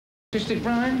Artistic,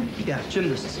 Brian? Yeah,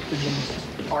 gymnasts. The gymnasts.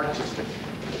 Artistic.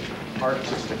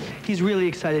 Artistic. He's really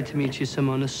excited to meet you,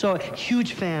 Simona. So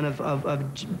huge fan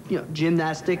of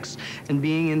gymnastics and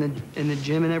being in the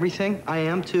gym and everything. I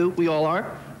am too. We all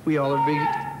are. We all are big.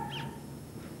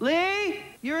 Lee,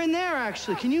 you're in there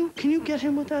actually. Can you get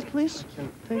him with that, please?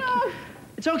 Thank you.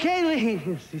 It's okay, Lee.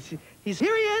 He's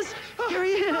here. He is. Here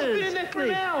he is. I've been in there for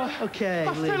an hour. Okay.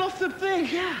 I fell off the thing.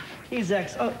 Yeah. He's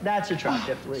Oh, that's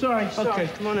attractive, Lee. Sorry. Okay,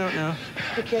 come on out now.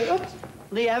 Okay. Oops.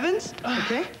 Lee Evans.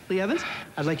 Okay. Lee Evans.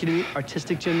 I'd like you to meet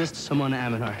artistic gymnast Simona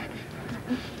Amanar.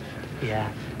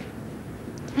 Yeah.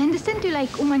 I understand you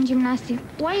like woman gymnastics.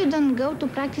 Why you don't go to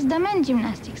practice the men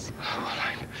gymnastics?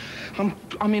 Well,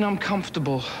 I'm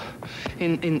comfortable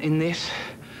in this.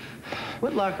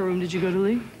 What locker room did you go to,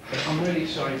 Lee? I'm really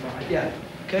sorry, Brian. Yeah.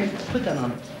 Okay. Put that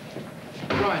on.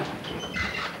 Right.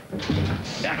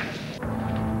 Yeah.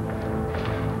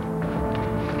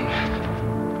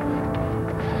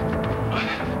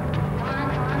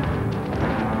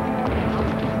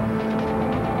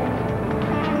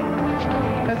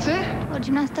 That's it? O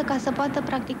gimnastă ca să poată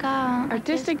practica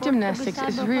Artistic gymnastics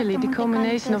is really the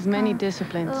culmination of many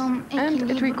disciplines, and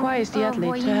it requires the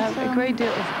athlete to have a great deal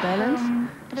of balance,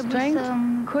 strength,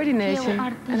 coordination,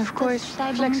 and of course,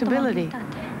 flexibility.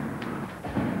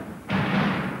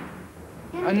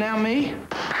 And now me.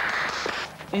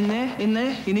 In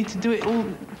there. You need to do it all.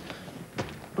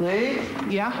 Lee?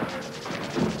 Yeah?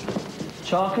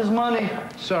 Chalk is money.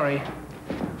 Sorry.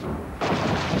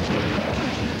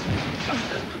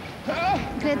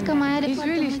 He's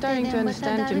really starting to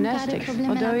understand gymnastics,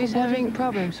 although he's having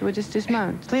problems with his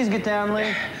dismount. Please get down,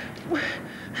 Lee.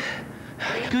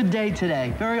 Good day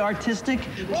today. Very artistic,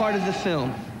 part of the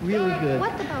film. Really good.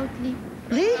 What about Lee?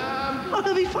 Lee? Oh,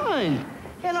 he'll be fine.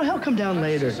 Yeah, no, he'll come down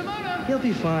later. Simona! He'll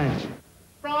be fine.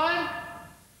 Brian?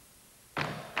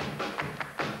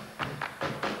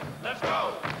 Let's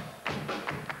go!